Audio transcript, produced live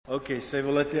Ok, se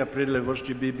volete aprire le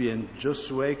vostre Bibbie in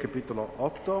Giosuè capitolo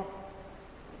 8.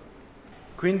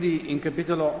 Quindi in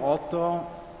capitolo 8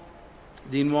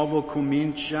 di nuovo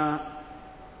comincia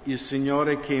il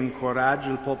Signore che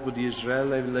incoraggia il popolo di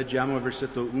Israele. Leggiamo il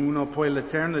versetto 1. Poi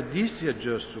l'Eterno disse a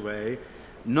Giosuè: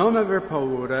 non aver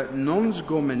paura, non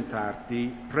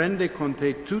sgomentarti, prende con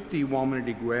te tutti gli uomini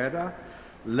di guerra,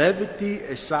 levati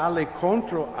e sali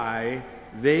contro Ai,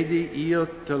 vedi io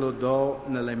te lo do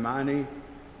nelle mani,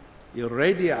 il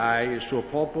re di Ai, il suo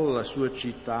popolo, la sua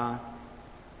città,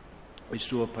 il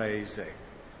suo paese.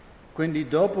 Quindi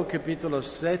dopo capitolo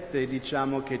 7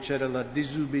 diciamo che c'era la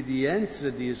disobbedienza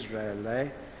di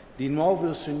Israele, di nuovo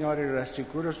il Signore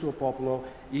rassicura il suo popolo: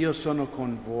 io sono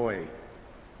con voi.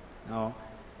 No?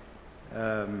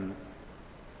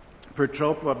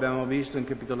 Purtroppo abbiamo visto in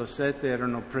capitolo 7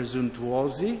 erano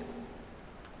presuntuosi,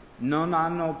 non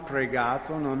hanno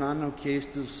pregato, non hanno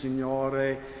chiesto al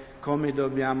Signore come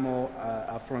dobbiamo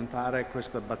affrontare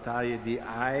questa battaglia di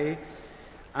Ai.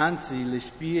 Anzi, le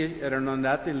spie erano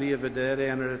andate lì a vedere e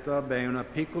hanno detto: vabbè, è una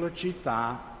piccola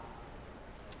città,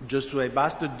 Giosuè,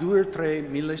 basta 2 o 3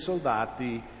 mila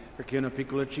soldati, perché è una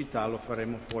piccola città, lo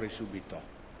faremo fuori subito.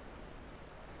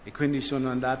 E quindi sono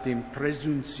andati in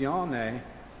presunzione,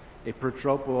 e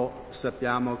purtroppo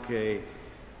sappiamo che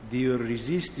Dio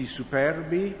resiste i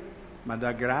superbi, ma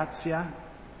dà grazia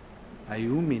ai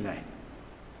umili.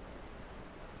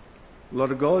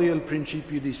 L'orgoglio è il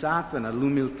principio di Satana,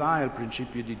 l'umiltà è il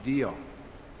principio di Dio.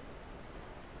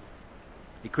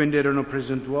 E quindi erano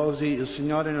presuntuosi. Il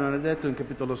Signore non ha detto in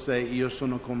capitolo 6: io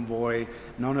sono con voi,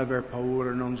 non aver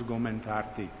paura, non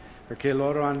sgomentarti, perché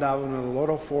loro andavano nella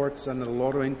loro forza, nella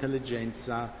loro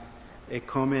intelligenza, e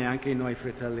come anche noi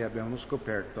fratelli abbiamo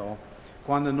scoperto,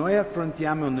 quando noi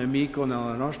affrontiamo il nemico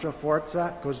nella nostra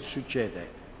forza, cosa succede?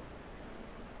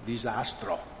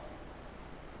 Disastro.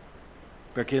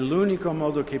 Perché l'unico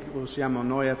modo che possiamo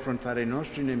noi affrontare i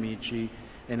nostri nemici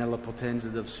è nella potenza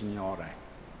del Signore,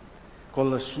 con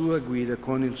la sua guida,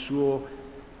 con il suo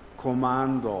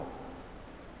comando.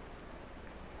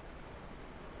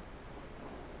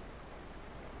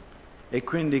 E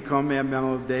quindi, come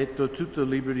abbiamo detto, tutto il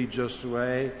libro di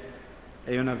Giosuè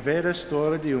è una vera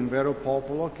storia di un vero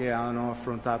popolo che hanno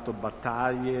affrontato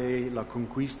battaglie, la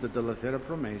conquista della terra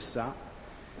promessa.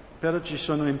 Però ci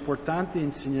sono importanti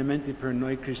insegnamenti per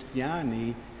noi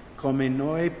cristiani, come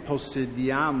noi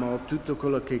possediamo tutto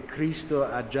quello che Cristo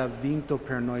ha già vinto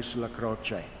per noi sulla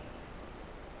croce.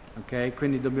 Ok?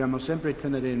 Quindi dobbiamo sempre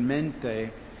tenere in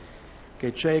mente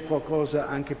che c'è qualcosa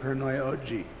anche per noi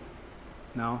oggi,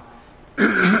 no?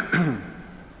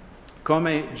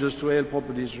 Come Giosuè e il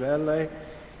popolo di Israele,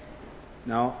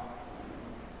 no?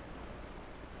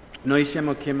 Noi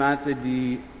siamo chiamati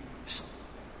di,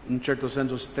 in un certo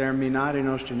senso, sterminare i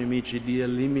nostri nemici, di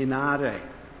eliminare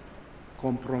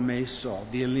compromesso,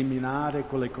 di eliminare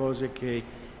quelle cose che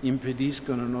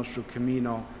impediscono il nostro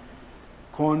cammino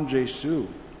con Gesù.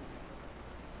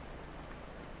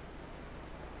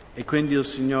 E quindi il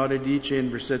Signore dice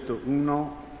in versetto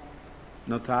 1,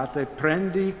 notate: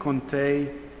 prendi con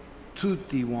te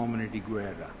tutti gli uomini di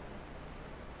guerra.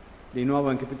 Di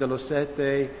nuovo in capitolo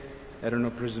 7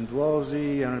 erano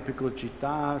presuntuosi, era una piccola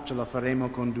città, ce la faremo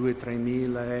con 2 o 3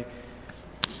 mila,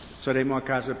 saremo a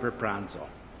casa per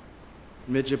pranzo.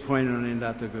 Invece poi non è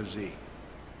andato così.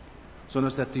 Sono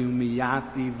stati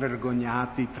umiliati,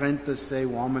 vergognati, 36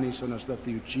 uomini sono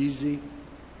stati uccisi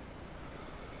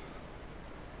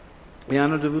e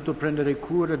hanno dovuto prendere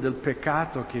cura del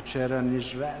peccato che c'era in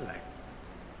Israele.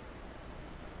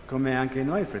 Come anche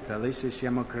noi, fratelli, se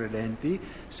siamo credenti,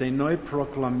 se noi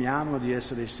proclamiamo di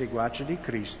essere seguaci di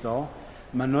Cristo,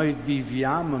 ma noi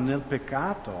viviamo nel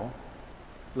peccato,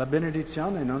 la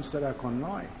benedizione non sarà con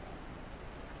noi.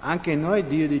 Anche noi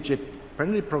Dio dice: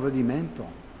 prendi il provvedimento.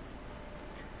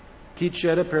 Chi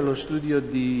c'era per lo studio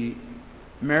di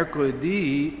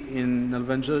mercoledì nel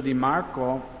Vangelo di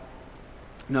Marco,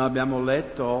 noi abbiamo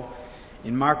letto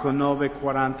in Marco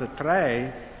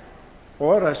 9:43: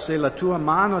 ora se la tua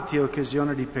mano ti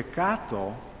occasiona di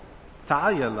peccato,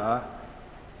 tagliala,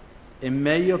 è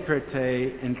meglio per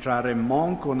te entrare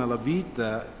monco nella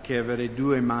vita che avere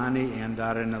 2 mani e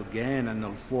andare nel Gehenna,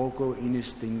 nel fuoco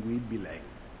inestinguibile.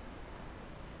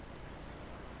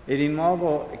 E di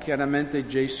nuovo, chiaramente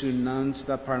Gesù non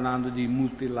sta parlando di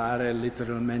mutilare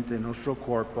letteralmente il nostro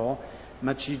corpo,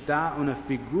 ma ci dà una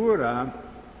figura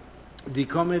di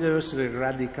come deve essere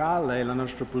radicale la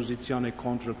nostra posizione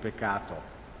contro il peccato.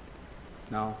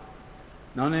 No?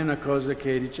 Non è una cosa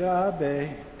che dice: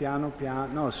 piano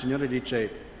piano. No, il Signore dice: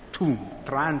 tu,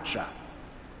 trancia.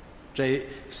 Cioè,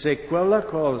 se quella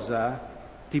cosa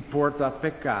ti porta a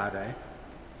peccare,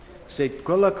 Se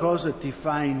quella cosa ti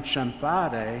fa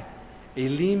inciampare,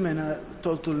 elimina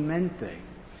totalmente.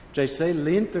 Cioè se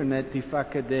l'internet ti fa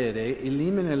cadere,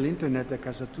 elimina l'internet da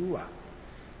casa tua.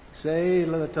 Se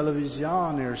la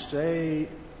televisione o se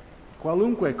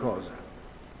qualunque cosa,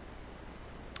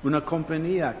 una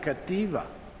compagnia cattiva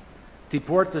ti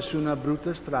porta su una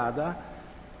brutta strada,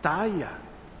 taglia.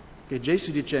 Che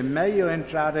Gesù dice è meglio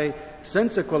entrare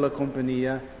senza quella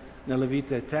compagnia nella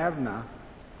vita eterna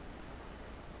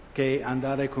che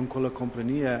andare con quella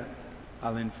compagnia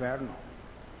all'inferno.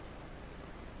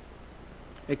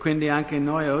 E quindi anche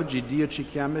noi oggi Dio ci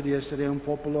chiama di essere un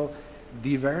popolo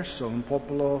diverso, un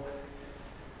popolo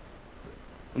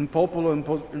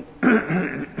in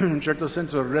un certo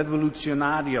senso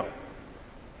rivoluzionario.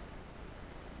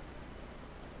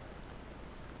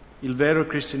 Il vero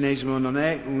cristianesimo non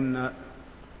è una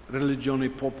religione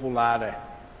popolare,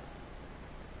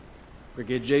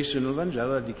 perché Gesù nel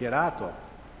Vangelo ha dichiarato: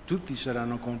 tutti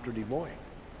saranno contro di voi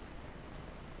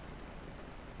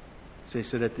se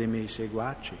sarete miei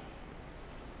seguaci.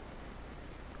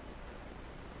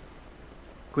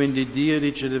 Quindi Dio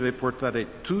dice deve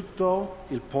portare tutto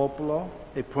il popolo,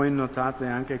 e poi notate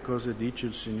anche cosa dice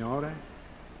il Signore.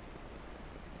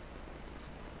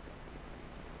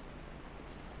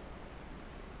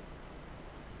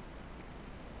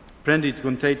 Prendi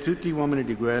con te tutti gli uomini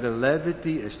di guerra,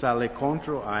 levati e sali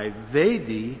contro Ai.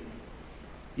 Vedi,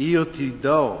 io ti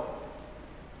do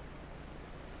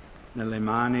nelle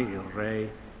mani il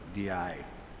re di Ai.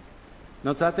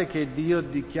 Notate che Dio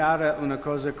dichiara una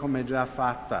cosa come già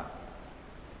fatta.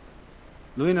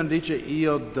 Lui non dice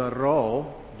io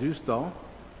darò, giusto?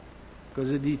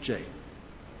 Cosa dice?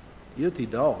 Io ti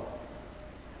do.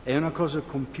 È una cosa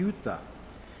compiuta.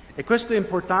 E questo è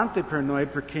importante per noi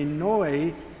perché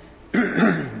noi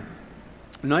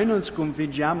non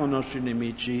sconfiggiamo i nostri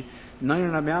nemici, noi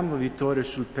non abbiamo vittoria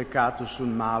sul peccato, sul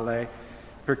male,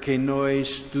 perché noi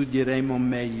studieremo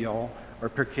meglio, o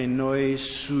perché noi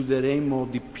suderemo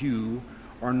di più,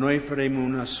 o noi faremo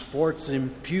uno sforzo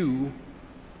in più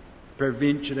per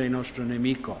vincere il nostro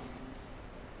nemico.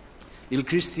 Il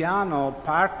cristiano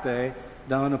parte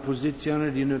da una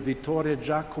posizione di una vittoria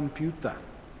già compiuta.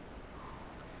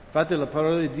 Infatti la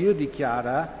parola di Dio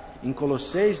dichiara in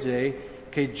Colossese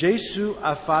che Gesù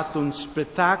ha fatto un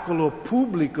spettacolo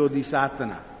pubblico di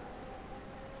Satana.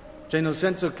 Cioè nel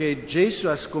senso che Gesù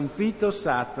ha sconfitto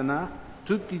Satana,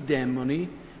 tutti i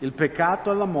demoni, il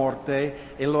peccato e la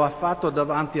morte, e lo ha fatto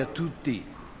davanti a tutti.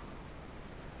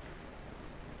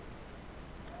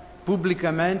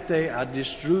 Pubblicamente ha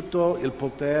distrutto il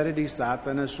potere di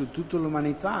Satana su tutta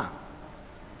l'umanità.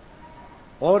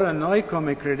 Ora noi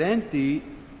come credenti,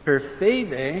 per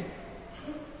fede,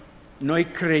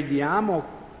 noi crediamo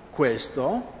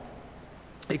questo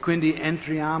e quindi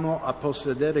entriamo a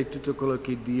possedere tutto quello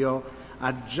che Dio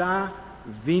ha già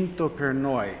vinto per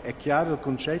noi. È chiaro il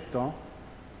concetto?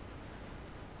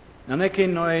 Non è che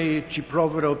noi ci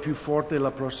proverò più forte la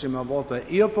prossima volta.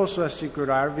 Io posso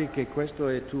assicurarvi che questo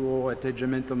è il tuo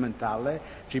atteggiamento mentale.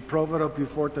 Ci proverò più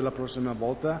forte la prossima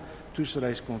volta, tu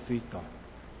sarai sconfitto.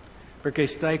 Perché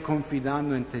stai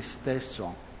confidando in te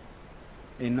stesso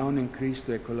e non in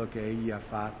Cristo e quello che Egli ha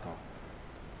fatto.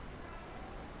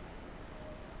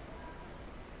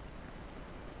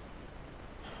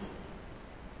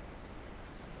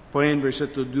 Poi in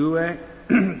versetto 2,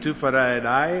 tu farai ad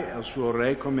Ai, il suo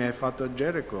re, come hai fatto a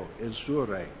Gerico, il suo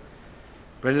re.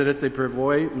 Prenderete per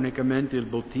voi unicamente il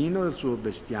bottino e il suo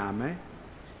bestiame,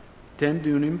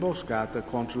 tendi un'imboscata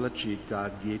contro la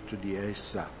città dietro di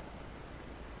essa.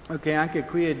 Ok, anche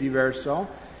qui è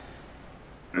diverso.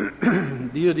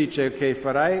 Dio dice che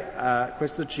farai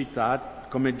questa città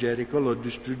come Gerico, lo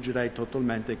distruggerai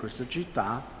totalmente questa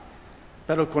città,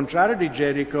 però al contrario di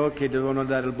Gerico che devono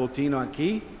dare il bottino a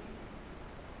chi?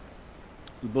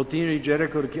 Il bottino di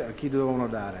Gerico a chi dovevano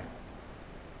dare?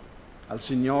 Al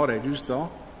Signore,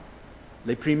 giusto?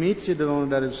 Le primizie dovevano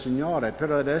dare al Signore,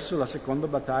 però adesso la seconda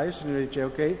battaglia il Signore dice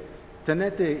ok,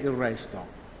 tenete il resto.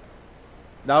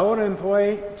 Da ora in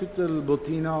poi tutto il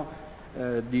bottino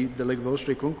delle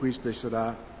vostre conquiste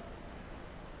sarà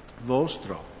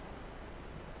vostro.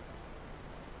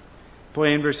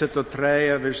 Poi in versetto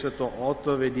 3 a versetto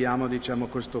 8 vediamo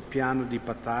questo piano di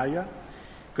battaglia.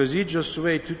 Così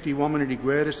Giosuè e tutti gli uomini di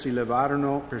guerra si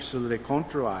levarono per salire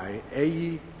contro Ai.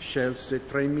 Egli scelse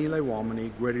 3.000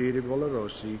 uomini, guerrieri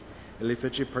valorosi, e li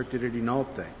fece partire di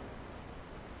notte.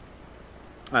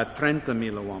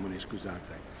 30.000 uomini,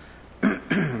 scusate.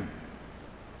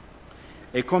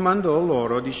 E comandò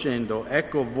loro dicendo: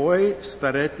 ecco, voi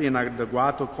starete in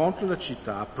agguato contro la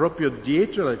città, proprio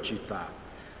dietro la città.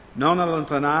 Non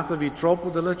allontanatevi troppo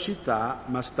dalla città,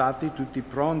 ma state tutti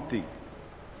pronti.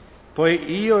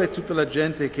 Poi io e tutta la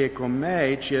gente che è con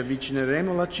me ci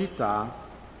avvicineremo alla città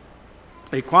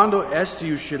e quando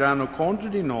essi usciranno contro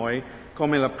di noi,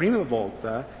 come la prima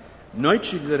volta, noi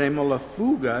ci daremo la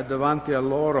fuga davanti a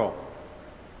loro.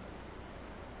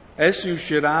 Essi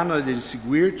usciranno ad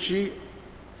inseguirci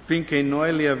finché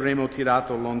noi li avremo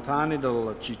tirato lontani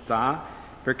dalla città,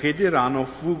 perché diranno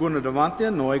fuggono davanti a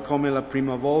noi come la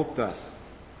prima volta.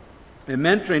 E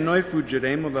mentre noi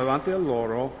fuggiremo davanti a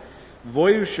loro,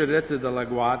 voi uscirete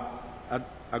dall'agguato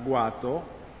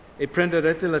e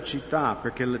prenderete la città,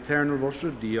 perché l'Eterno vostro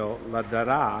Dio la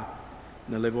darà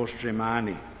nelle vostre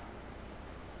mani.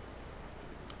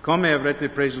 Come avrete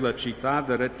preso la città,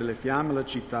 darete le fiamme alla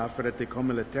città, farete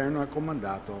come l'Eterno ha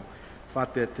comandato.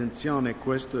 Fate attenzione,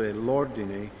 questo è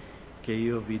l'ordine che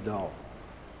io vi do.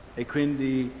 E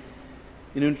quindi,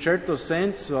 in un certo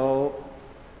senso,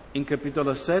 in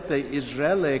capitolo 7,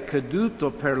 Israele è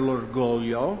caduto per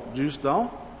l'orgoglio,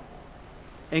 giusto?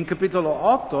 E in capitolo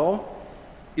 8,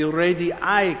 il re di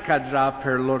Ai cadrà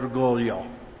per l'orgoglio,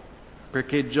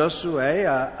 perché Giosuè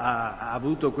ha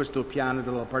avuto questo piano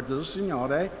dalla parte del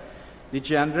Signore.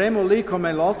 Dice, andremo lì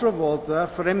come l'altra volta,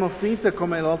 faremo finta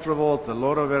come l'altra volta.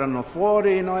 Loro verranno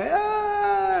fuori, noi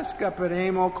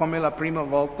scapperemo come la prima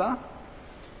volta.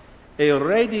 E il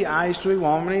re di Ai, i suoi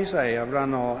uomini,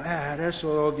 avranno,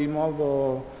 adesso di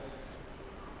nuovo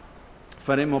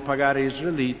faremo pagare gli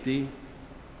israeliti,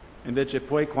 invece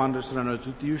poi quando saranno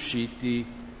tutti usciti,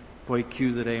 poi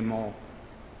chiuderemo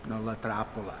la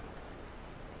trappola.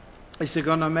 E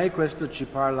secondo me questo ci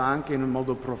parla anche in un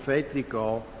modo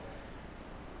profetico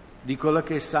di quello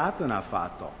che Satana ha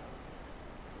fatto.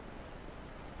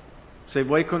 Se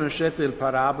voi conoscete il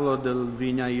parabolo del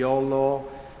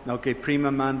vignaiolo, che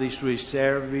prima manda i suoi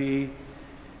servi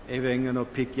e vengono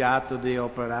picchiati dei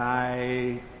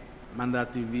operai,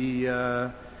 mandati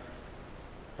via,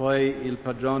 poi il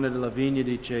padrone della vigna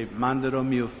dice manderò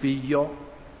mio figlio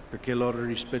perché loro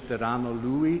rispetteranno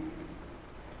lui.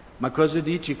 Ma cosa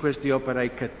dice questi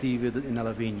operai cattivi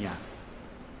nella vigna?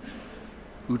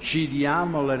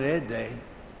 Uccidiamo l'erede,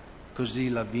 così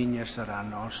la vigna sarà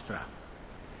nostra.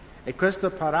 E questa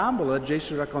parabola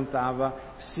Gesù raccontava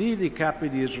sì di capi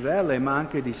di Israele, ma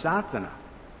anche di Satana.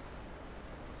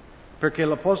 Perché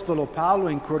l'Apostolo Paolo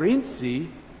in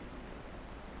Corinzi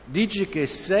dice che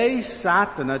se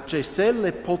Satana, cioè se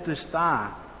le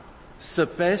potestà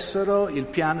sapessero il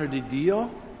piano di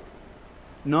Dio,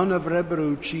 non avrebbero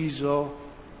ucciso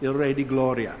il Re di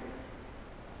Gloria.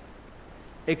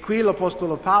 E qui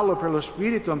l'Apostolo Paolo per lo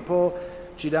Spirito un po'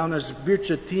 ci dà una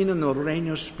sbirciatina nel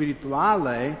regno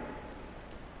spirituale,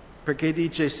 perché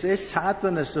dice se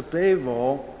Satana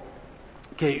sapeva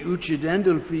che uccidendo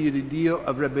il Figlio di Dio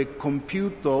avrebbe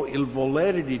compiuto il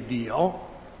volere di Dio,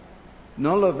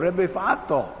 non lo avrebbe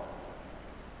fatto.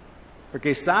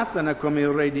 Perché Satana, come il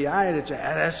re di Ai, dice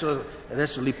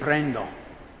adesso li prendo.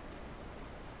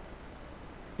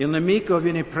 Il nemico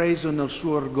viene preso nel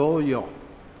suo orgoglio,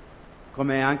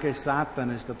 come anche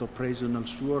Satana è stato preso nel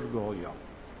suo orgoglio.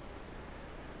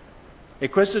 E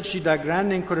questo ci dà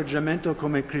grande incoraggiamento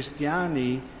come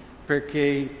cristiani,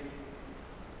 perché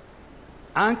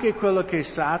anche quello che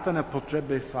Satana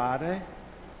potrebbe fare,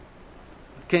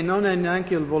 che non è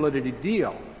neanche il volere di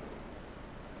Dio,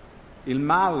 il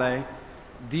male,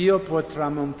 Dio può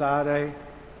tramontare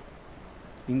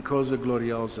in cosa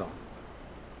gloriosa.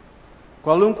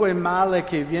 Qualunque male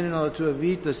che viene nella tua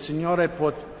vita, il Signore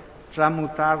può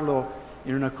tramutarlo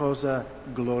in una cosa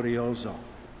gloriosa.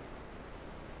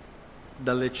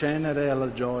 Dalle cenere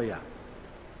alla gioia.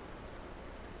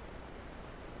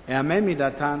 E a me mi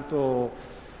dà tanto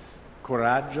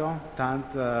coraggio,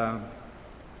 tanta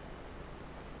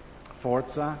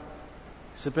forza,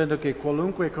 sapendo che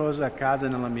qualunque cosa accada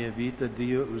nella mia vita,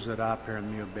 Dio userà per il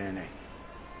mio bene.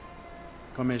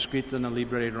 Come è scritto nel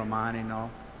libro dei Romani, no?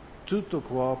 Tutto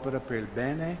coopera per il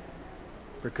bene,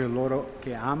 perché loro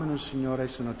che amano il Signore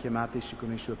sono chiamati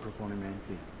secondo i suoi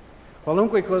proponimenti.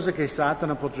 Qualunque cosa che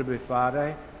Satana potrebbe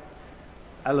fare,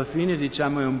 alla fine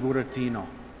diciamo è un burattino.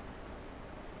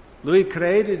 Lui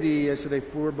crede di essere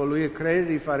furbo, lui crede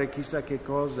di fare chissà che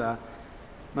cosa,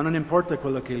 ma non importa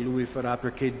quello che lui farà,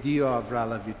 perché Dio avrà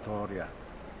la vittoria.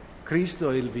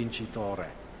 Cristo è il vincitore.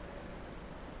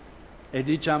 E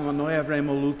diciamo noi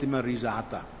avremo l'ultima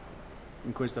risata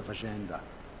in questa faccenda,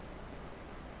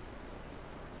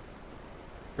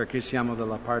 perché siamo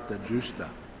dalla parte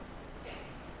giusta.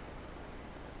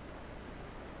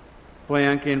 Poi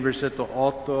anche in versetto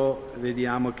 8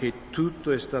 vediamo che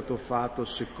tutto è stato fatto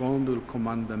secondo il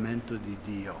comandamento di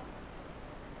Dio.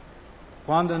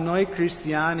 Quando noi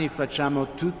cristiani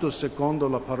facciamo tutto secondo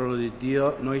la parola di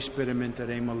Dio, noi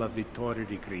sperimenteremo la vittoria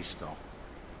di Cristo.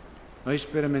 Noi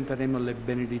sperimenteremo le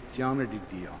benedizioni di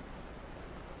Dio.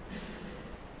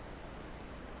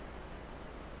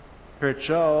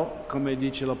 Perciò, come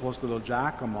dice l'Apostolo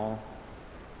Giacomo,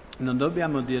 non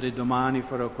dobbiamo dire domani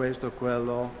farò questo o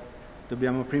quello,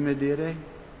 dobbiamo prima dire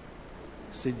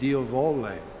se Dio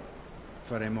vuole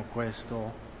faremo questo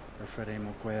o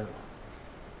faremo quello.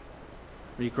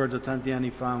 Mi ricordo tanti anni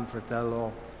fa un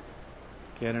fratello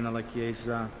che era nella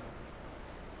chiesa,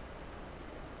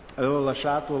 aveva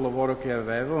lasciato il lavoro che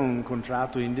aveva, un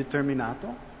contratto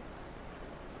indeterminato,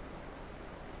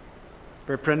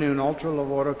 per prendere un altro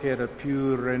lavoro che era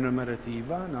più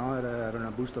remunerativa, no? Era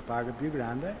una busta paga più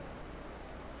grande.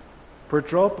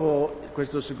 Purtroppo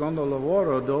questo secondo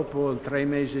lavoro, dopo 3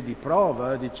 mesi di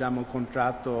prova, diciamo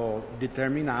contratto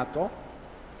determinato,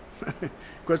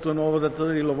 questo nuovo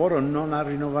datore di lavoro non ha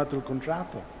rinnovato il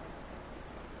contratto.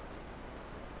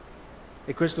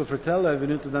 E questo fratello è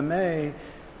venuto da me,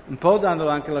 un po' dando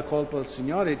anche la colpa al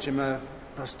Signore, dice, ma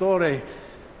pastore,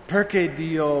 perché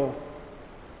Dio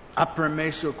ha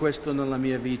permesso questo nella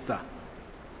mia vita?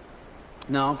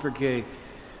 No, perché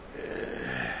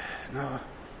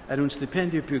era un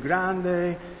stipendio più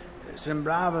grande,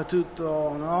 sembrava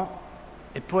tutto, no?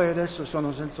 E poi adesso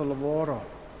sono senza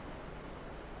lavoro.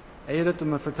 E io ho detto,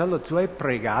 ma fratello, tu hai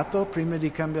pregato prima di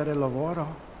cambiare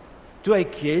lavoro? Tu hai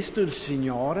chiesto al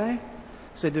Signore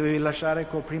se dovevi lasciare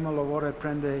quel primo lavoro e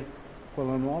prendere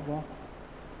quello nuovo?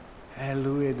 E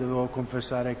lui dovevo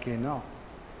confessare che no.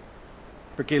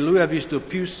 Perché lui ha visto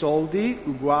più soldi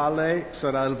uguale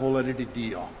sarà il volere di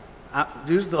Dio. Ah,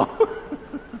 giusto?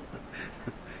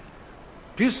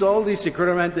 Più soldi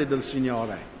sicuramente del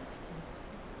Signore.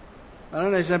 Ma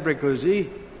non è sempre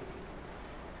così.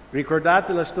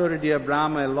 Ricordate la storia di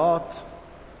Abramo e Lot?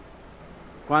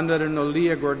 Quando erano lì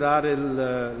a guardare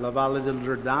la valle del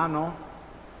Giordano?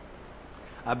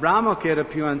 Abramo, che era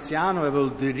più anziano, aveva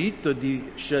il diritto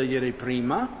di scegliere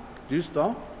prima,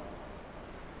 giusto?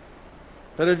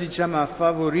 Però diciamo ha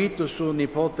favorito suo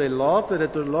nipote Lot e ha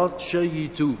detto Lot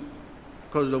scegli tu,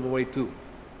 cosa vuoi tu?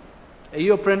 E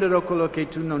io prenderò quello che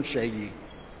tu non scegli.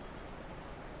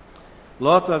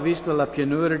 Lot ha visto la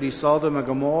pianura di Sodoma e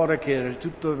Gomorra che era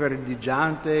tutto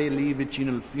verdeggiante lì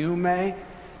vicino al fiume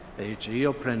e dice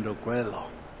io prendo quello,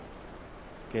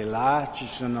 che là ci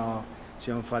sono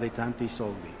fare tanti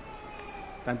soldi,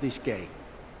 tanti schei.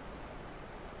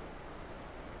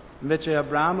 Invece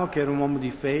Abramo, che era un uomo di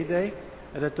fede,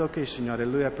 ha detto ok Signore,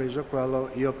 lui ha preso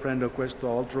quello, io prendo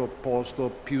questo altro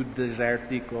posto più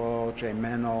desertico, cioè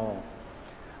meno,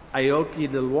 ai occhi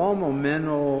dell'uomo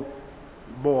meno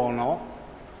buono,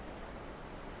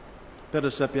 però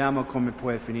sappiamo come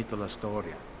poi è finita la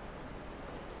storia.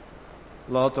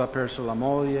 Lot ha perso la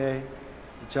moglie,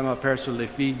 ha perso le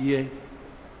figlie,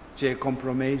 si è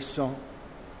compromesso.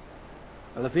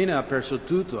 Alla fine ha perso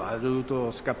tutto, ha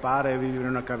dovuto scappare e vivere in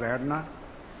una caverna.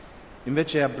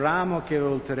 Invece Abramo, che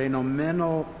aveva il terreno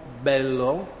meno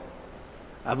bello,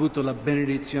 ha avuto la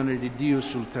benedizione di Dio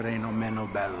sul terreno meno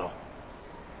bello.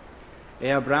 E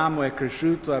Abramo è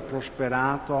cresciuto, è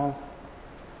prosperato.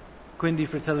 Quindi,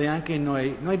 fratelli, anche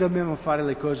noi dobbiamo fare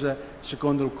le cose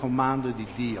secondo il comando di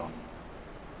Dio.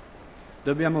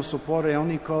 Dobbiamo sottomettere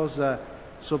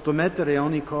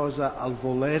ogni cosa al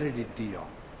volere di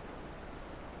Dio.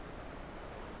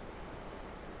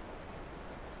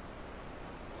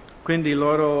 Quindi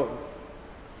loro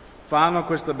fanno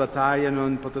questa battaglia,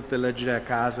 non potete leggere a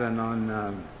casa,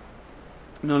 non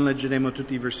leggeremo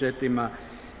tutti i versetti, ma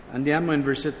andiamo in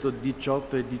versetto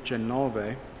 18 e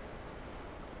 19.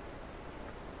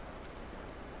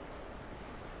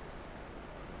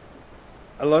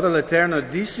 Allora l'Eterno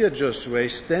disse a Giosuè,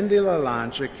 stendi la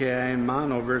lancia che hai in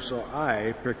mano verso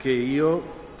Ai, perché io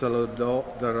te lo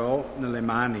darò nelle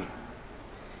mani.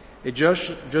 E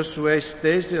Giosuè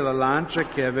stese la lancia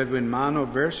che aveva in mano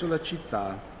verso la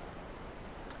città.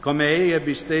 Come egli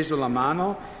ebbe steso la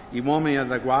mano, gli uomini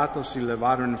ad agguato si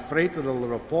levarono in fretta dal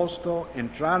loro posto,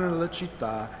 entrarono nella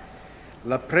città,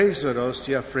 la presero,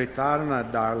 si affrettarono a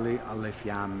darli alle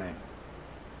fiamme.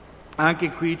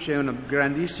 Anche qui c'è una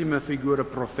grandissima figura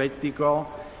profetica,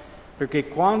 perché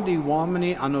quando gli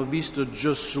uomini hanno visto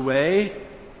Giosuè,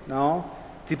 no,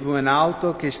 tipo in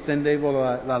alto che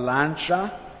stendeva la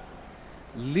lancia,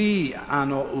 lì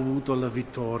hanno avuto la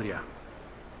vittoria.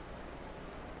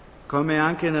 Come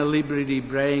anche nel libro di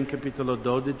Ebrei in capitolo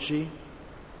 12,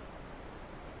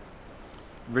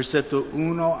 versetto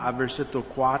 1 a versetto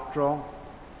 4,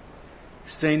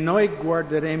 se noi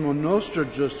guarderemo il nostro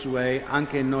Giosuè,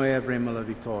 anche noi avremo la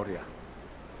vittoria.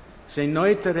 Se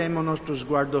noi terremo il nostro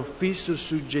sguardo fisso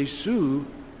su Gesù,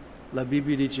 la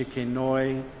Bibbia dice che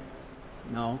noi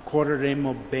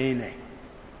correremo bene.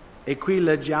 E qui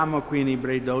leggiamo in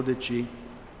Ebrei 12.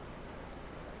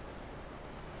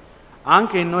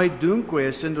 Anche noi dunque,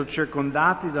 essendo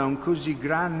circondati da un così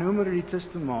gran numero di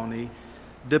testimoni,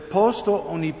 deposto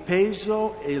ogni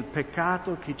peso e il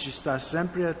peccato che ci sta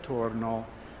sempre attorno,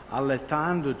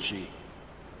 allettandoci,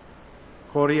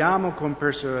 corriamo con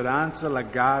perseveranza la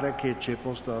gara che ci è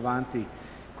posta avanti.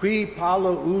 Qui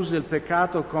Paolo usa il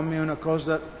peccato come una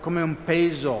cosa, come un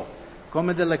peso,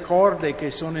 come delle corde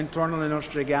che sono intorno alle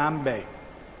nostre gambe.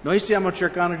 Noi stiamo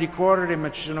cercando di correre,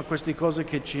 ma ci sono queste cose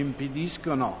che ci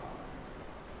impediscono.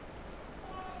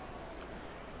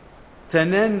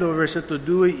 Tenendo, versetto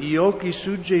 2, gli occhi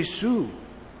su Gesù,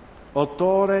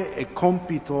 autore e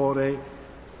compitore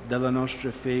della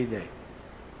nostra fede,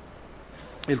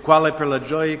 il quale per la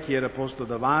gioia che era posto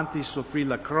davanti soffrì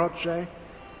la croce,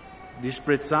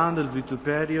 disprezzando il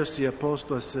vituperio, si è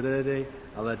posto a sedere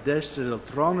alla destra del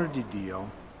trono di Dio.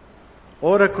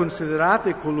 Ora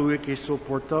considerate colui che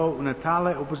sopportò una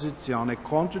tale opposizione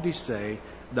contro di sé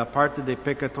da parte dei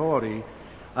peccatori,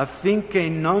 affinché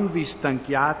non vi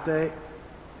stanchiate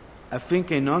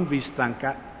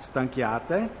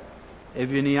e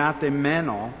veniate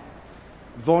meno.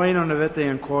 Voi non avete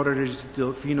ancora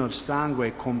resistito fino al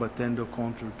sangue combattendo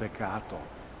contro il peccato.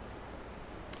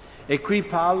 E qui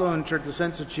Paolo in un certo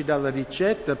senso ci dà la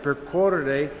ricetta per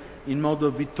correre in modo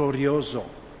vittorioso.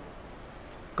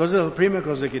 Cos'è la prima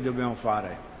cosa che dobbiamo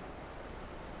fare?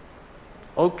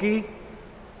 Occhi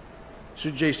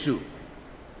su Gesù.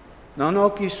 Non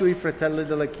occhi sui fratelli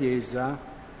della Chiesa,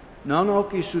 non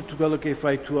occhi su quello che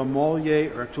fai tua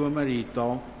moglie o tuo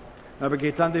marito, ma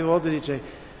perché tante volte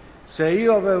dice, se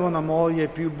io avevo una moglie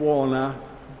più buona,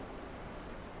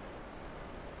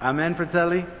 amen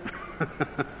fratelli?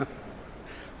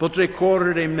 Potrei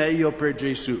correre meglio per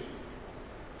Gesù.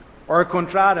 O al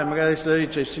contrario, magari si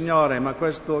dice, Signore, ma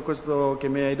questo che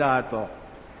mi hai dato,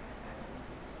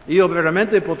 io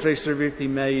veramente potrei servirti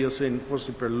meglio se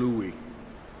fosse per Lui.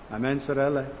 Amen,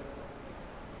 sorelle?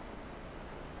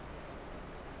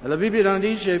 E la Bibbia non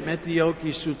dice metti gli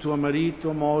occhi su tuo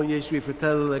marito, moglie, sui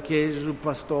fratelli della Chiesa, sul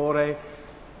pastore,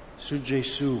 su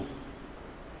Gesù.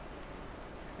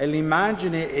 E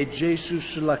l'immagine è Gesù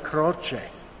sulla croce.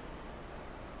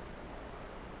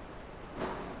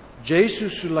 Gesù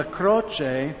sulla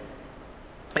croce,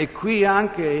 e qui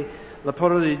anche la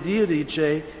parola di Dio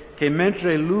dice che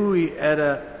mentre Lui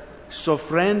era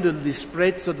soffrendo il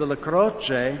disprezzo della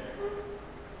croce,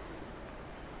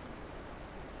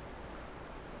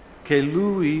 che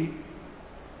Lui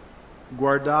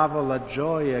guardava la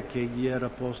gioia che gli era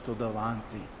posto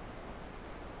davanti.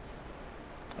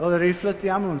 Allora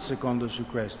riflettiamo un secondo su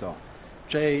questo.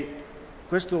 Cioè,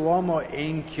 questo uomo è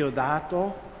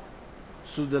inchiodato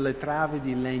su delle travi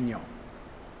di legno.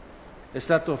 È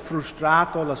stato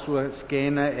frustrato, la sua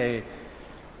schiena è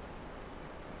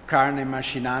carne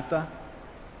macinata,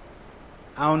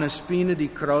 ha una spina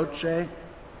di croce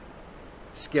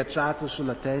schiacciata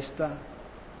sulla testa.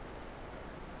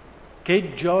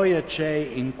 Che gioia c'è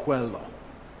in quello?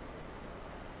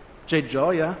 C'è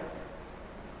gioia?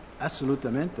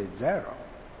 Assolutamente zero.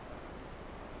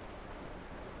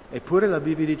 Eppure la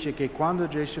Bibbia dice che quando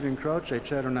Gesù era in croce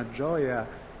c'era una gioia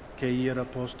che gli era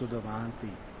posto davanti.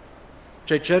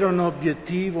 Cioè c'era un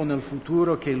obiettivo nel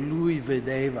futuro che lui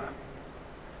vedeva.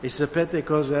 E sapete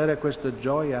cosa era questa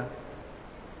gioia?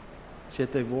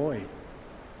 Siete voi.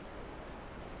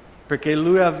 Perché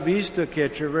lui ha visto che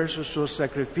attraverso il suo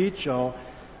sacrificio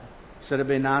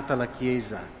sarebbe nata la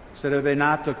Chiesa, sarebbe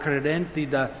nato credenti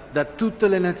da tutte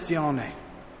le nazioni,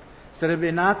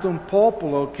 sarebbe nato un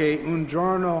popolo che un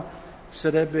giorno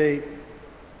sarebbe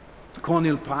con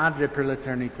il Padre per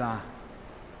l'eternità.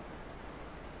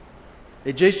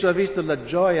 E Gesù ha visto la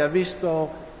gioia, ha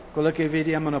visto quello che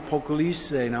vediamo in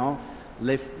Apocalisse, no?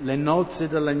 Le nozze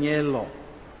dell'agnello,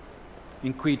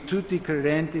 in cui tutti i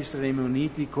credenti saremo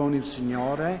uniti con il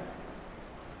Signore.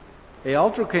 E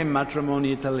altro che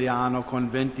matrimonio italiano con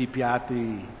 20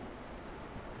 piatti.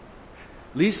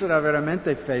 Lì sarà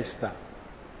veramente festa.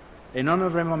 E non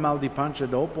avremo mal di pancia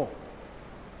dopo.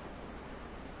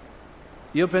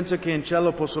 Io penso che in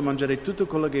cielo posso mangiare tutto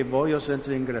quello che voglio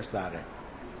senza ingrassare.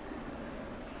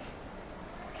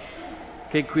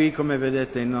 Che qui, come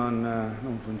vedete,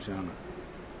 non funziona.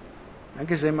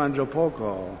 Anche se mangio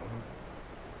poco.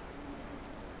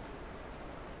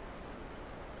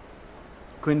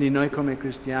 Quindi noi come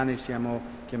cristiani siamo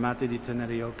chiamati di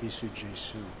tenere gli occhi su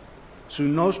Gesù, sul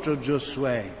nostro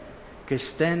Giosuè che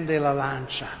stende la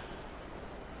lancia.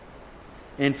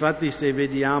 E infatti se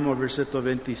vediamo il versetto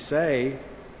 26,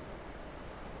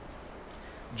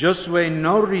 Giosuè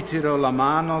non ritirò la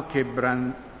mano che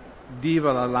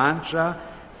brandiva la lancia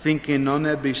finché non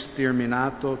ebbe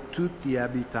sterminato tutti gli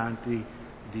abitanti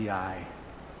di Ai.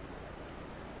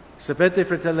 Sapete,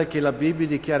 fratelli, che la Bibbia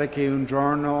dichiara che un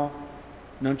giorno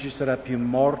non ci sarà più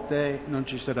morte, non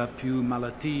ci sarà più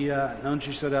malattia, non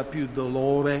ci sarà più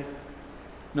dolore.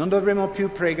 Non dovremo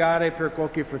più pregare per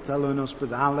qualche fratello in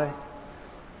ospedale?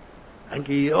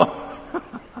 Anche io.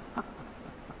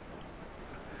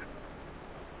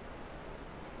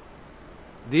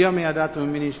 Dio mi ha dato un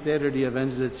ministero di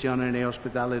evangelizzazione nei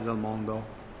ospedali del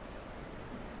mondo.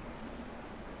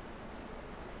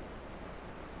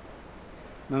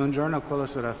 Ma un giorno quello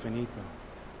sarà finito.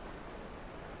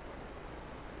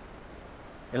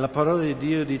 E la parola di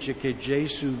Dio dice che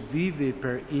Gesù vive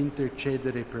per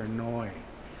intercedere per noi.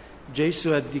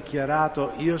 Gesù ha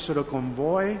dichiarato: io sarò con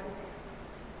voi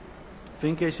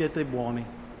finché siete buoni.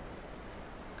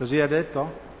 Così ha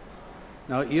detto?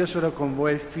 No, io sarò con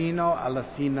voi fino alla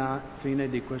fine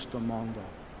di questo mondo.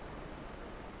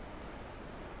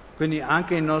 Quindi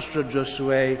anche il nostro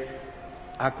Giosuè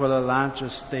ha quella lancia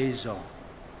steso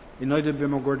e noi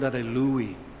dobbiamo guardare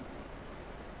Lui,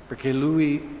 perché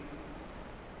Lui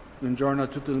un giorno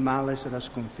tutto il male sarà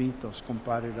sconfitto,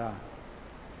 scomparirà.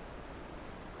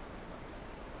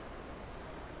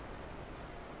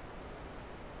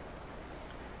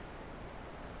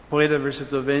 Poi dal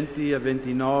versetto 20 a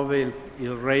 29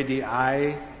 il re di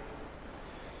Ai,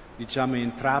 diciamo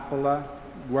in trappola,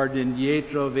 guarda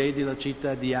indietro, vedi la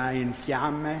città di Ai in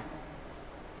fiamme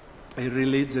e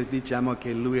realizza, diciamo,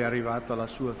 che lui è arrivato alla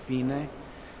sua fine.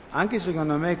 Anche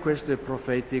secondo me questo è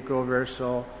profetico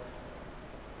verso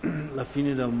la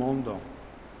fine del mondo.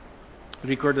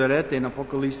 Ricorderete in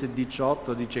Apocalisse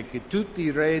 18 dice che tutti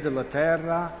i re della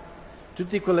terra,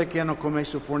 tutti quelli che hanno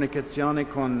commesso fornicazione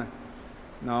con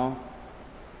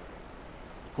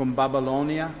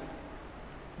Babilonia,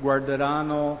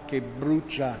 guarderanno che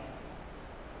brucia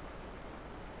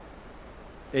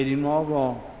e di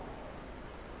nuovo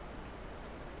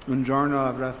un giorno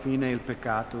avrà fine il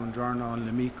peccato, un giorno il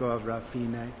nemico avrà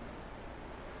fine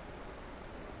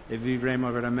e vivremo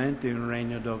veramente in un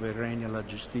regno dove regna la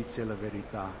giustizia e la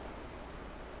verità.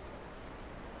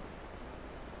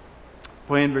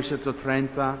 Poi in versetto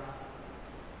 30,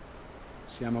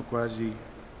 siamo quasi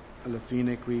alla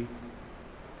fine qui.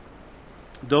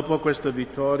 Dopo questa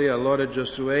vittoria, allora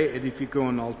Giosuè edificò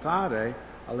un altare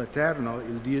all'Eterno,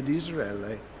 il Dio di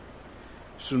Israele,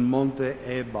 sul monte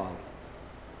Ebal.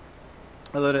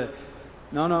 Allora,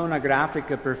 non ho una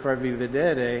grafica per farvi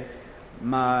vedere,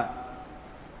 ma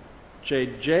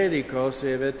c'è Gerico,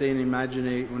 se avete in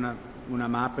immagine una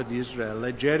mappa di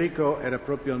Israele. Gerico era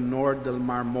proprio a nord del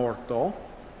Mar Morto,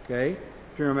 ok?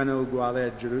 Più o meno uguale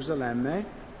a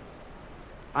Gerusalemme.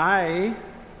 Ai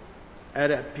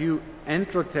era più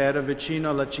entroterra, vicino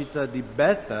alla città di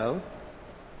Bethel.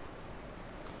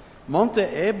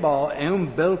 Monte Ebal è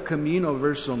un bel cammino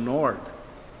verso nord.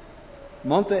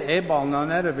 Monte Ebal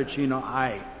non era vicino a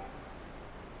Ai.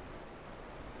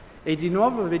 E di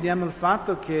nuovo vediamo il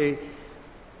fatto che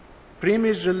prima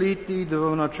gli israeliti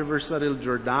dovevano attraversare il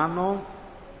Giordano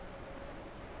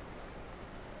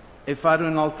e fare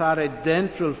un altare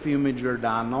dentro il fiume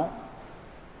Giordano.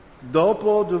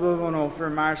 Dopo dovevano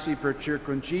fermarsi per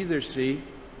circoncidersi.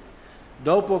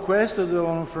 Dopo questo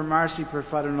dovevano fermarsi per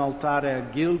fare un altare a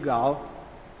Gilgal.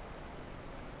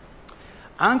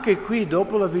 Anche qui,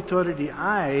 dopo la vittoria di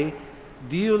Ai,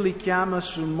 Dio li chiama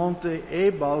sul monte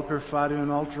Ebal per fare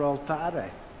un altro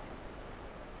altare.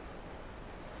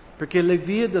 Perché le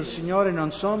vie del Signore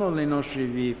non sono le nostre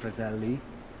vie, fratelli.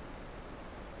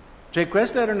 Cioè,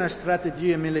 questa era una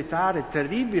strategia militare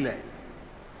terribile.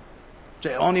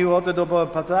 Cioè, ogni volta dopo la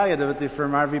battaglia dovete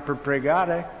fermarvi per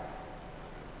pregare.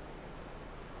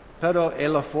 Però è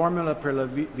la formula per la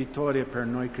vittoria per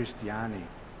noi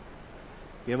cristiani.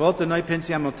 E a volte noi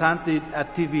pensiamo tante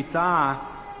attività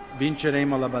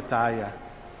vinceremo la battaglia.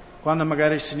 Quando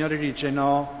magari il Signore dice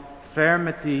no,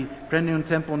 fermati, prendi un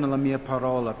tempo nella mia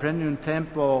parola, prendi un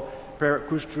tempo per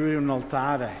costruire un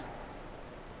altare.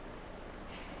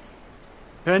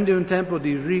 Prendi un tempo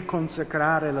di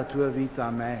riconsacrare la tua vita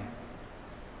a me.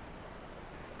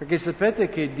 Perché sapete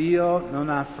che Dio non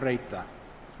ha fretta.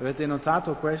 Avete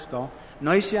notato questo?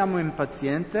 Noi siamo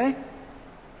impazienti,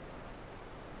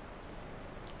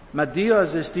 ma Dio ha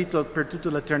esistito per tutta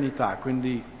l'eternità,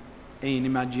 quindi è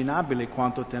inimmaginabile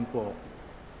quanto tempo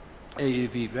Egli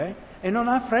vive e non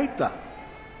ha fretta.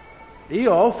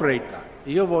 Io ho fretta,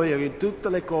 io voglio che tutte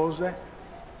le cose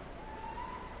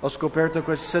Ho scoperto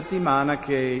questa settimana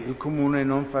che il comune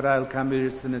non farà il cambio di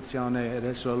destinazione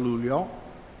adesso a luglio,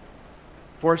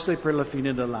 forse per la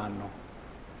fine dell'anno.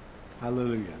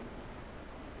 Alleluia.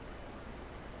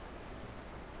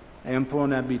 È un po'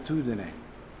 un'abitudine,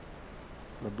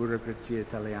 la burocrazia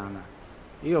italiana.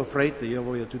 Io ho fretta, io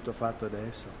voglio tutto fatto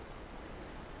adesso.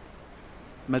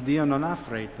 Ma Dio non ha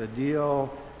fretta,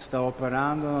 Dio sta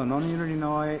operando in ognuno di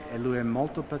noi e Lui è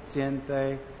molto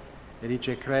paziente e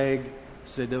dice: Craig,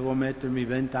 se devo mettermi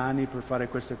 20 anni per fare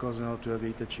queste cose nella tua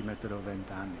vita, ci metterò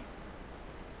 20 anni.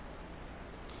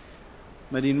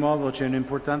 Ma di nuovo c'è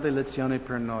un'importante lezione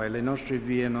per noi: le nostre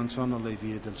vie non sono le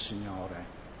vie del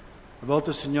Signore. A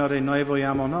volte, Signore, noi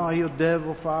vogliamo: no, io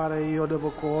devo fare, io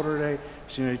devo correre.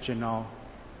 Il Signore dice: no.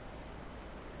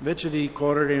 Invece di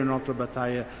correre in un'altra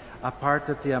battaglia,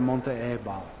 appartati a Monte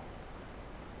Ebal.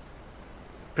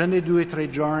 Prendi 2 o 3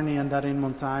 giorni, andare in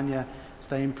montagna,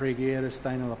 stai in preghiera,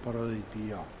 stai nella parola di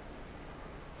Dio.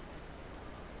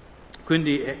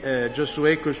 Quindi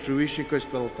Giosuè costruisce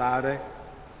questo altare.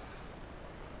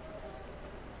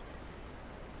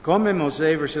 Come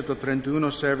Mosè, versetto 31,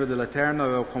 servo dell'Eterno,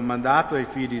 aveva comandato ai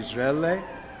figli di Israele,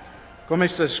 come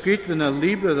sta scritto nel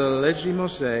libro della legge di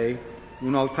Mosè,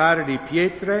 un altare di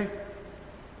pietre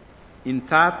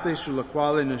intatte sulla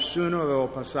quale nessuno aveva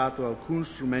passato alcun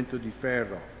strumento di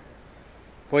ferro.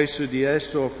 Poi su di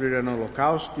esso offrirono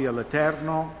olocausti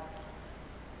all'Eterno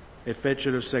e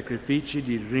fecero sacrifici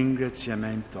di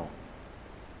ringraziamento.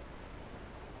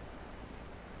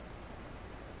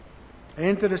 È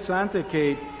interessante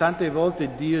che tante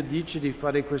volte Dio dice di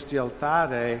fare questi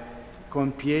altari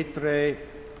con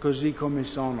pietre così come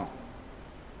sono.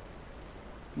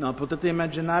 No, potete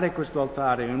immaginare questo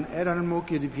altare, era un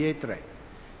mucchio di pietre,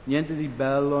 niente di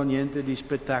bello, niente di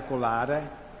spettacolare.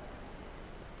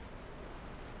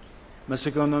 Ma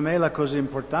secondo me la cosa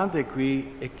importante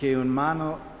qui è che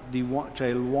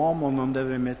l'uomo non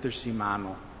deve mettersi in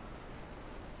mano.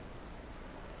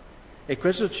 E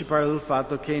questo ci parla del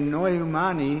fatto che noi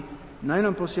umani, noi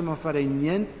non possiamo fare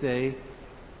niente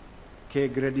che è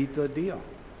gradito a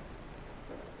Dio.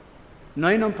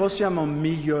 Noi non possiamo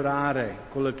migliorare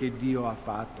quello che Dio ha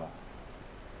fatto.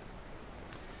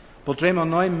 Potremmo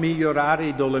noi migliorare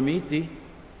i Dolomiti?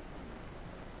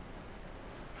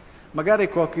 Magari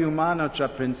qualche umano ci ha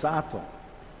pensato,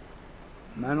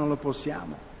 ma non lo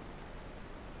possiamo.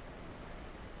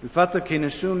 Il fatto che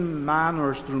nessun mano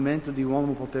o strumento di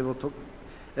uomo poteva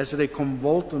essere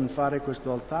coinvolto in fare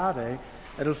questo altare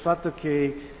era il fatto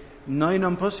che noi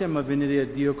non possiamo venire a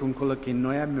Dio con quello che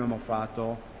noi abbiamo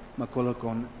fatto, ma quello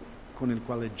con il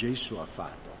quale Gesù ha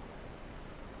fatto.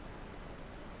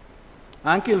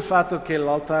 Anche il fatto che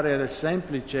l'altare era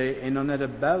semplice e non era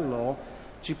bello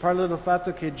ci parla del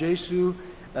fatto che Gesù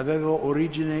aveva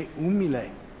origine umile.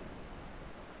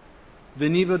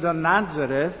 Veniva da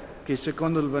Nazareth, che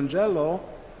secondo il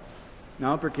Vangelo,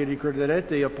 no, perché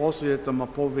ricorderete gli apostoli hanno detto: ma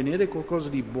può venire qualcosa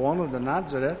di buono da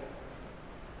Nazareth?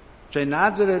 Cioè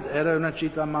Nazareth era una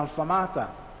città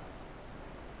malfamata,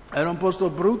 era un posto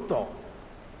brutto.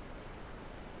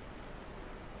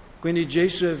 Quindi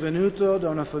Gesù è venuto da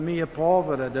una famiglia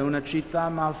povera, da una città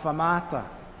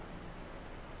malfamata.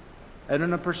 Era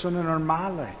una persona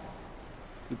normale.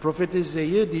 Il profeta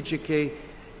Isaia dice che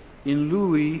in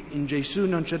lui, in Gesù,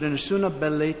 non c'era nessuna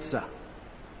bellezza.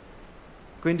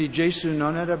 Quindi Gesù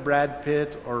non era Brad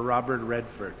Pitt o Robert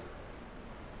Redford.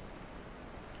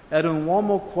 Era un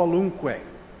uomo qualunque.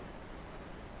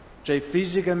 Cioè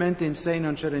fisicamente in sé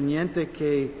non c'era niente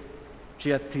che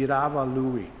ci attirava a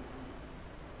lui.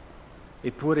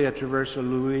 Eppure attraverso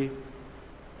lui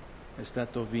è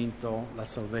stato vinto la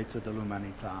salvezza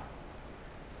dell'umanità.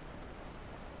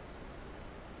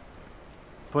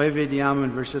 Poi vediamo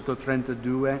il versetto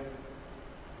 32.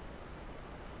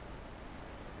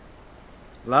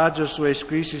 Là Giosuè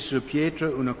scrisse su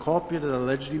pietra una copia della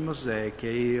legge di Mosè che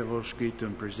io avevo scritto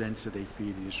in presenza dei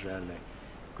figli di Israele.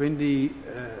 Quindi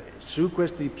su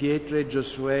queste pietre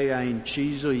Giosuè ha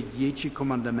inciso i 10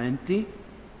 comandamenti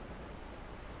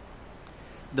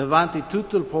davanti a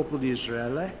tutto il popolo di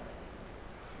Israele.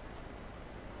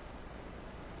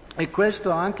 E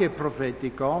questo anche è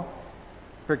profetico,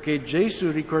 perché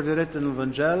Gesù, ricorderete nel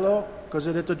Vangelo, cosa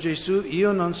ha detto Gesù?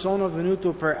 Io non sono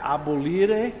venuto per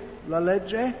abolire la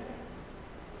legge.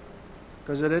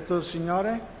 Cosa ha detto il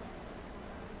Signore?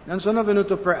 Non sono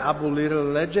venuto per abolire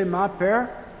la legge, ma per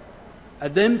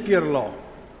adempierlo.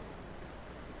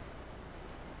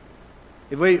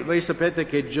 E voi sapete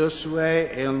che Giosuè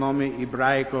è il nome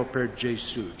ebraico per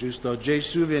Gesù, giusto?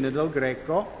 Gesù viene dal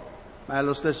greco, ma è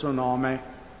lo stesso nome.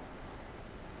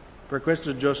 Per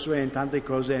questo Giosuè in tante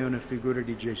cose è una figura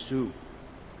di Gesù.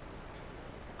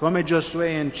 Come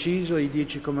Giosuè ha inciso i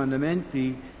 10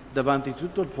 comandamenti davanti a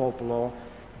tutto il popolo,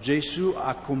 Gesù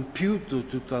ha compiuto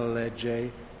tutta la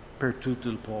legge per tutto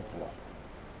il popolo.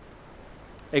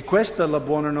 E questa è la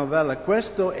buona novella,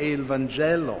 questo è il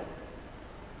Vangelo.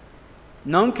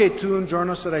 Non che tu un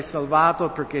giorno sarai salvato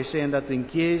perché sei andato in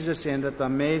chiesa, sei andato a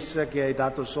messa, che hai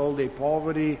dato soldi ai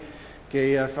poveri,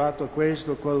 che hai fatto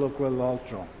questo, quello,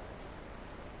 quell'altro.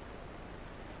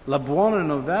 La buona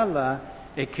novella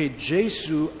è che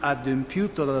Gesù ha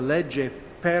adempiuto la legge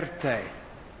per te.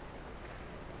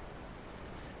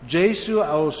 Gesù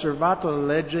ha osservato la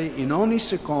legge in ogni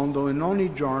secondo, in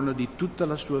ogni giorno di tutta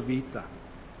la sua vita.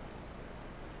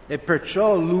 E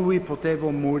perciò Lui poteva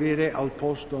morire al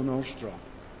posto nostro.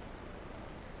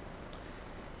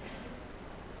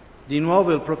 Di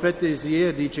nuovo il profeta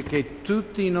Isaia dice che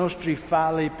tutti i nostri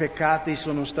falli e peccati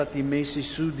sono stati messi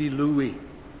su di Lui.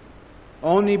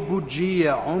 Ogni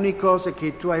bugia, ogni cosa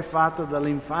che tu hai fatto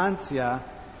dall'infanzia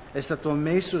è stato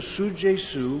messo su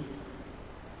Gesù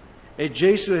e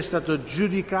Gesù è stato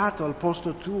giudicato al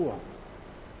posto tuo.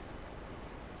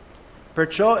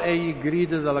 Perciò egli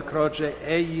grida dalla croce,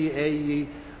 egli,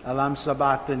 alam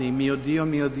sabatani, mio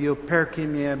Dio, perché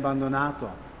mi hai abbandonato?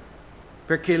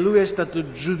 Perché lui è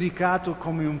stato giudicato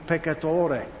come un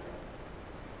peccatore.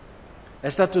 È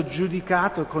stato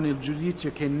giudicato con il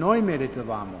giudizio che noi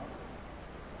meritavamo.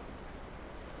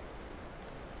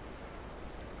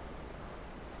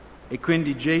 E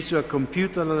quindi Gesù ha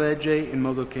compiuto la legge in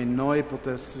modo che noi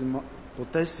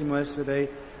potessimo essere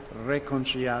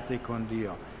riconciliati con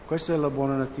Dio. Questa è la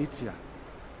buona notizia.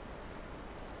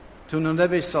 Tu non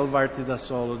devi salvarti da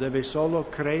solo, devi solo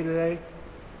credere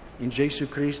in Gesù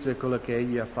Cristo e quello che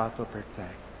Egli ha fatto per te.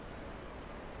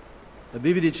 La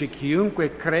Bibbia dice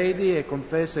chiunque credi e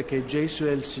confessa che Gesù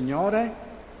è il Signore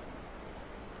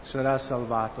sarà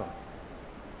salvato.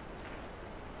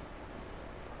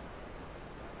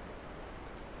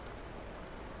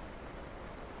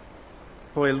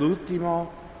 Poi l'ultimo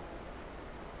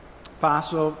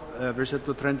passo,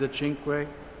 versetto 35.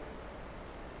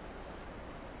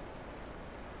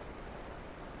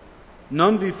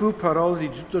 Non vi fu parola di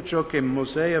tutto ciò che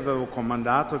Mosè aveva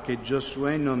comandato che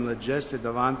Giosuè non leggesse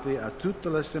davanti a tutta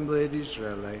l'assemblea di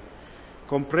Israele,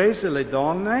 comprese le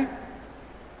donne,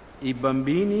 i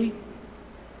bambini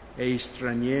e i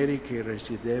stranieri che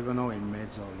risiedevano in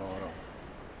mezzo a loro.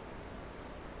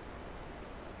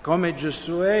 Come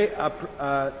Giosuè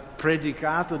ha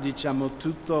predicato,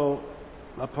 tutta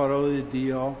la parola di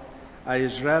Dio a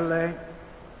Israele,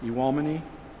 gli uomini,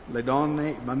 le donne,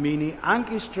 i bambini,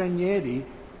 anche i stranieri,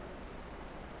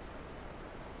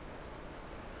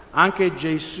 anche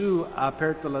Gesù ha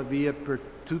aperto la via per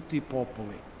tutti i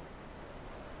popoli.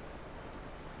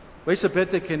 Voi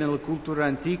sapete che nella cultura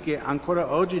antica,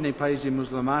 ancora oggi nei paesi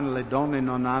musulmani, le donne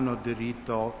non hanno il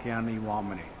diritto che hanno gli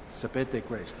uomini. Sapete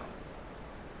questo?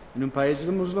 In un paese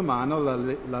musulmano,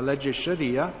 la legge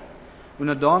Sharia,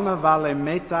 una donna vale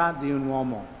metà di un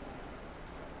uomo.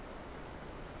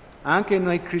 Anche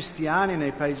noi cristiani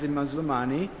nei paesi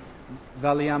musulmani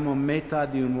valiamo metà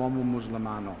di un uomo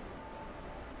musulmano.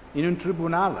 In un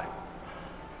tribunale.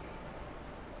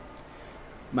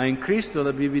 Ma in Cristo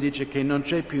la Bibbia dice che non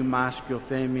c'è più maschio,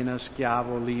 femmina,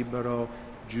 schiavo, libero,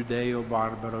 giudeo,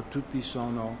 barbaro, tutti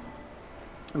sono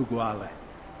uguali.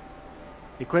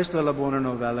 E questa è la buona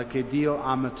novella, che Dio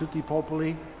ama tutti i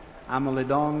popoli, ama le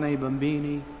donne, i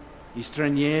bambini, gli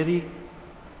stranieri.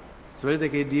 Sapete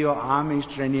che Dio ama gli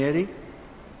stranieri?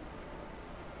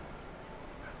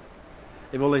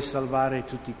 E vuole salvare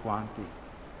tutti quanti.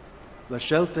 La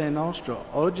scelta è nostra.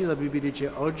 Oggi la Bibbia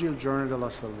dice, oggi è il giorno della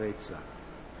salvezza.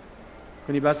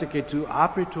 Quindi basta che tu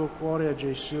apri il tuo cuore a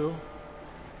Gesù,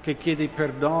 che chiedi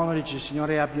perdono, dici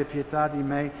Signore abbia pietà di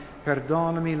me,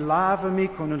 perdonami,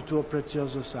 lavami con il tuo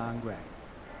prezioso sangue.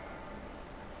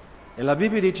 E la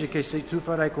Bibbia dice che se tu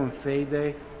farai con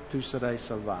fede, tu sarai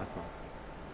salvato.